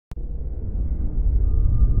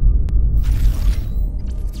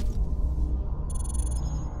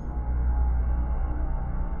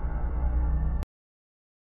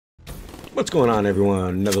What's going on,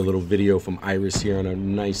 everyone? Another little video from Iris here on a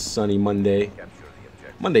nice sunny Monday.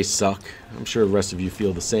 Mondays suck. I'm sure the rest of you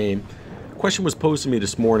feel the same. Question was posed to me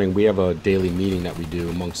this morning. We have a daily meeting that we do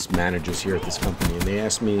amongst managers here at this company, and they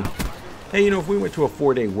asked me, hey, if we went to a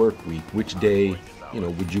 4-day work week, which day,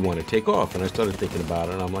 would you want to take off? And I started thinking about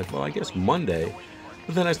it, and I'm like, well, I guess Monday.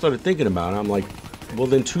 But then I started thinking about it, I'm like, well,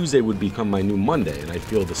 then Tuesday would become my new Monday, and I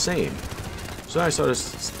feel the same. So I started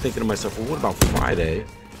thinking to myself, well, what about Friday?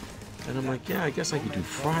 And I'm like, yeah, I guess I could do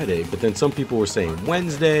Friday. But then some people were saying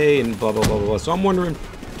Wednesday and blah, blah, blah, blah. So I'm wondering,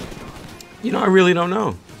 I really don't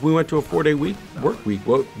know. If we went to a 4-day work week,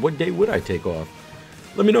 what day would I take off?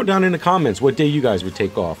 Let me know down in the comments what day you guys would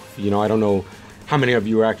take off. I don't know how many of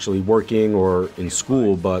you are actually working or in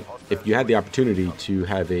school, but if you had the opportunity to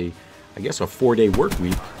have a 4-day work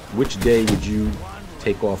week, which day would you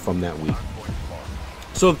take off from that week?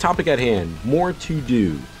 So the topic at hand, more to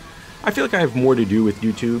do. I feel like I have more to do with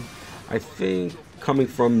YouTube. I think coming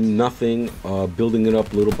from nothing, building it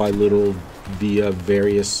up little by little via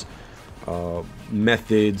various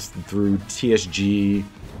methods through TSG,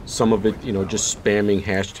 some of it, just spamming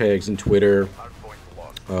hashtags in Twitter,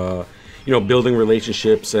 building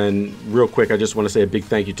relationships. And real quick, I just want to say a big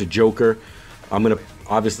thank you to Joker. I'm gonna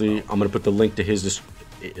put the link to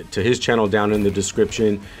his channel down in the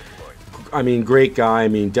description. Great guy.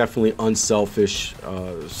 Definitely unselfish.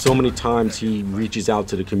 So many times he reaches out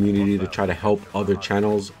to the community to try to help other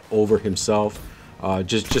channels over himself.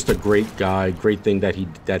 Just a great guy. Great thing that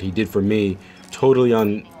he did for me. Totally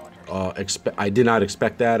I did not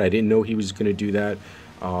expect that. I didn't know he was going to do that.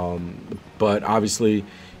 But obviously,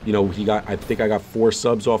 I think I got 4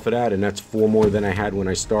 subs off of that, and that's 4 more than I had when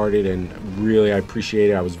I started. And really, I appreciate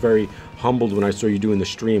it. I was very humbled when I saw you doing the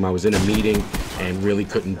stream. I was in a meeting and really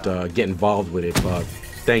couldn't get involved with it. But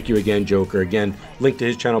thank you again, Joker. Again, link to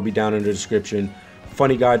his channel will be down in the description.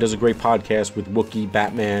 Funny guy, does a great podcast with Wookie,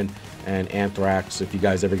 Batman, and Anthrax. If you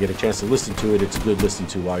guys ever get a chance to listen to it, it's a good listen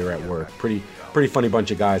to while you're at work. Pretty funny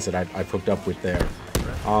bunch of guys that I've hooked up with there.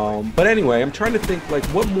 But anyway, I'm trying to think, like,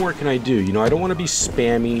 what more can I do? I don't want to be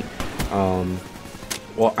spammy.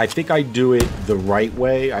 Well, I think I do it the right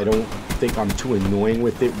way. I don't think I'm too annoying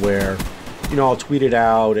with it where, I'll tweet it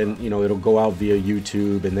out and, it'll go out via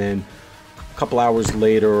YouTube, and then a couple hours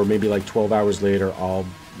later, or maybe like 12 hours later, I'll,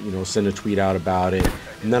 send a tweet out about it,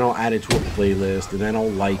 and then I'll add it to a playlist, and then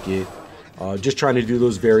I'll like it. Just trying to do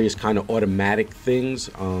those various kind of automatic things.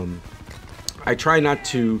 I try not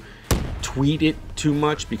to tweet it too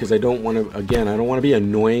much because I don't want to be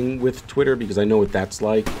annoying with Twitter, because I know what that's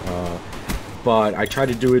like. But I try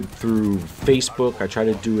to do it through Facebook. I try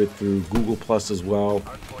to do it through Google Plus as well.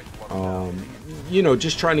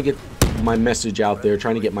 Just trying to get my message out there,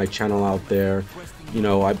 trying to get my channel out there.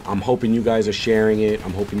 I'm hoping you guys are sharing it.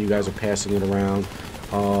 I'm hoping you guys are passing it around.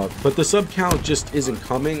 But the sub count just isn't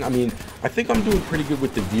coming. I think I'm doing pretty good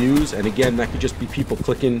with the views. And again, that could just be people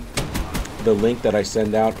clicking the link that I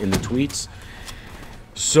send out in the tweets.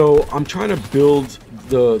 So I'm trying to build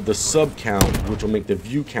the sub count, which will make the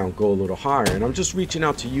view count go a little higher. And I'm just reaching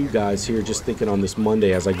out to you guys here, just thinking on this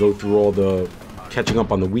Monday as I go through all the catching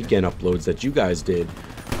up on the weekend uploads that you guys did.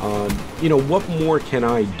 What more can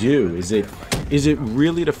I do? Is it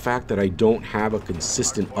really the fact that I don't have a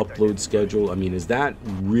consistent upload schedule? Is that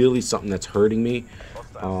really something that's hurting me?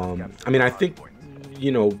 I think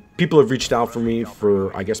people have reached out for me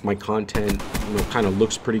for, I guess my content, kind of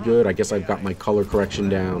looks pretty good. I guess I've got my color correction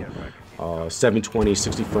down, 720,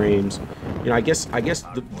 60 frames. I guess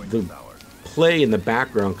the play in the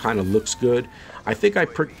background kind of looks good. I think I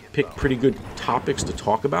picked pretty good topics to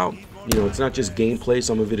talk about. It's not just gameplay.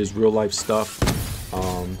 Some of it is real life stuff.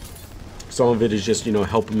 Some of it is just,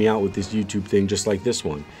 helping me out with this YouTube thing, just like this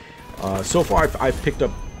one. So far, I've picked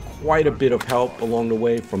up quite a bit of help along the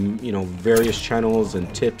way from various channels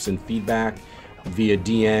and tips and feedback via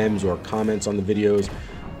DMs or comments on the videos,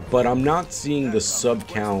 but I'm not seeing the sub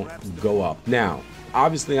count go up. Now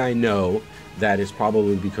obviously I know that it's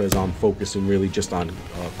probably because I'm focusing really just on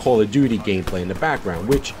Call of Duty gameplay in the background,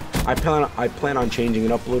 which I plan on changing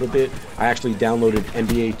it up a little bit. I actually downloaded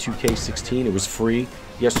NBA 2K16. It was free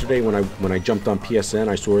yesterday when I jumped on PSN.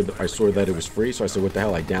 I saw that it was free, so I said, what the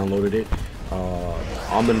hell, I downloaded it.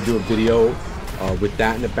 I'm gonna do a video with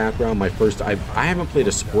that in the background. I haven't played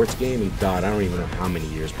a sports game in, God, I don't even know how many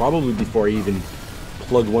years. Probably before I even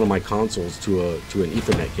plugged one of my consoles to an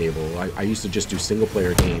Ethernet cable. I used to just do single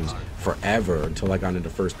player games forever until I got into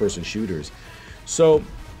first person shooters. So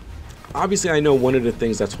obviously I know one of the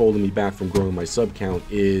things that's holding me back from growing my sub count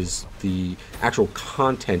is the actual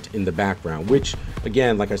content in the background, which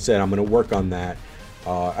again, like I said, I'm gonna work on that.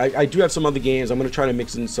 I do have some other games. I'm going to try to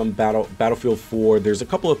mix in some Battlefield 4. There's a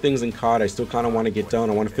couple of things in COD I still kind of want to get done.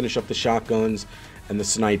 I want to finish up the shotguns and the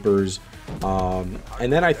snipers.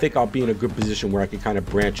 And then I think I'll be in a good position where I can kind of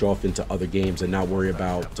branch off into other games and not worry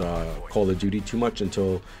about Call of Duty too much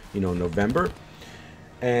until, you know, November.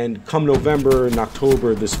 And come November and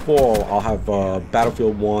October this fall, I'll have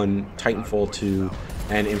Battlefield 1, Titanfall 2,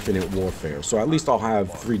 and Infinite Warfare. So at least I'll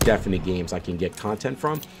have 3 definite games I can get content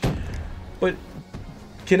from. But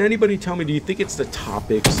can anybody tell me, do you think it's the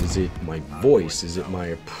topics? Is it my voice? Is it my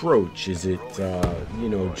approach? Is it, you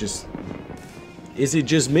know, is it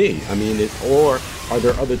just me? I mean, or are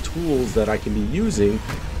there other tools that I can be using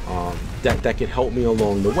that can help me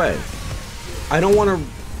along the way? I don't want to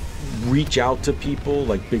reach out to people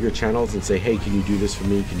like bigger channels and say, hey, can you do this for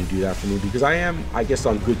me? Can you do that for me? Because I am, I guess,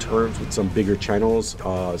 on good terms with some bigger channels.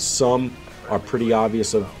 Some are pretty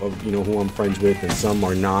obvious of you know, who I'm friends with, and some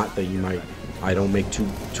are not, that you might, I don't make too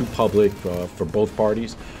public for both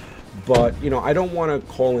parties. But, you know, I don't want to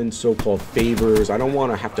call in so-called favors. I don't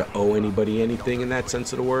want to have to owe anybody anything in that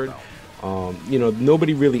sense of the word. You know,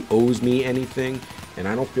 nobody really owes me anything, and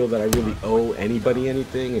I don't feel that I really owe anybody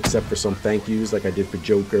anything except for some thank yous like I did for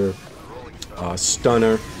Joker.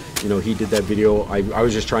 Stunner, you know, he did that video. I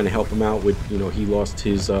was just trying to help him out with, you know, he lost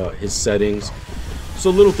his settings. So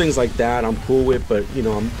little things like that I'm cool with, but, you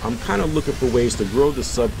know, I'm kind of looking for ways to grow the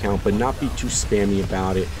sub count but not be too spammy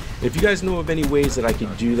about it. If you guys know of any ways that I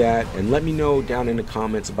could do that, and let me know down in the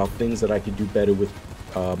comments about things that I could do better with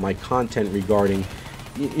my content regarding,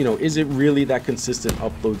 you know, is it really that consistent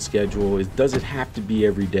upload schedule? Does it have to be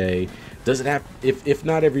every day? Does it have, if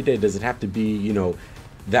not every day, does it have to be, you know,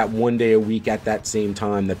 that one day a week at that same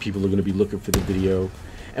time that people are going to be looking for the video?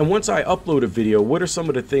 And once I upload a video, what are some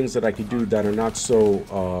of the things that I could do that are not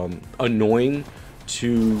so annoying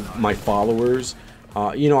to my followers?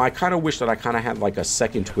 You know, I kind of wish that I kind of had like a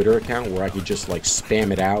second Twitter account where I could just like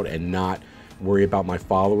spam it out and not worry about my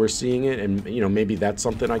followers seeing it. And, you know, maybe that's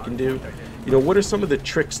something I can do. You know, what are some of the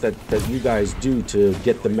tricks that you guys do to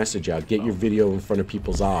get the message out, get your video in front of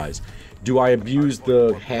people's eyes? Do I abuse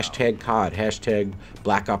the hashtag COD, hashtag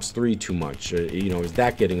Black Ops 3 too much? You know, is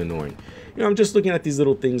that getting annoying? You know, I'm just looking at these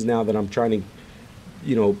little things now that I'm trying to,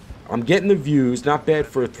 you know, I'm getting the views, not bad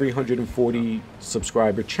for a 340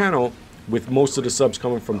 subscriber channel with most of the subs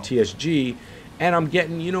coming from TSG, and I'm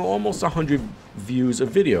getting, you know, almost 100 views a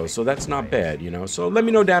video, so that's not bad, you know. So let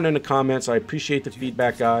me know down in the comments. I appreciate the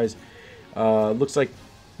feedback, guys. Looks like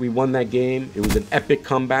we won that game. It was an epic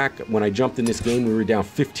comeback. When I jumped in this game, we were down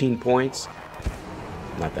 15 points.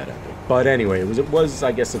 Not that epic, but anyway, it was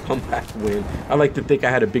I guess a comeback win. I like to think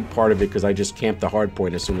I had a big part of it because I just camped the hard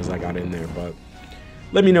point as soon as I got in there. But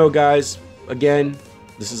let me know, guys. Again,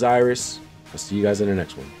 this is Iris. I'll see you guys in the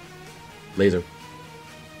next one. Laser.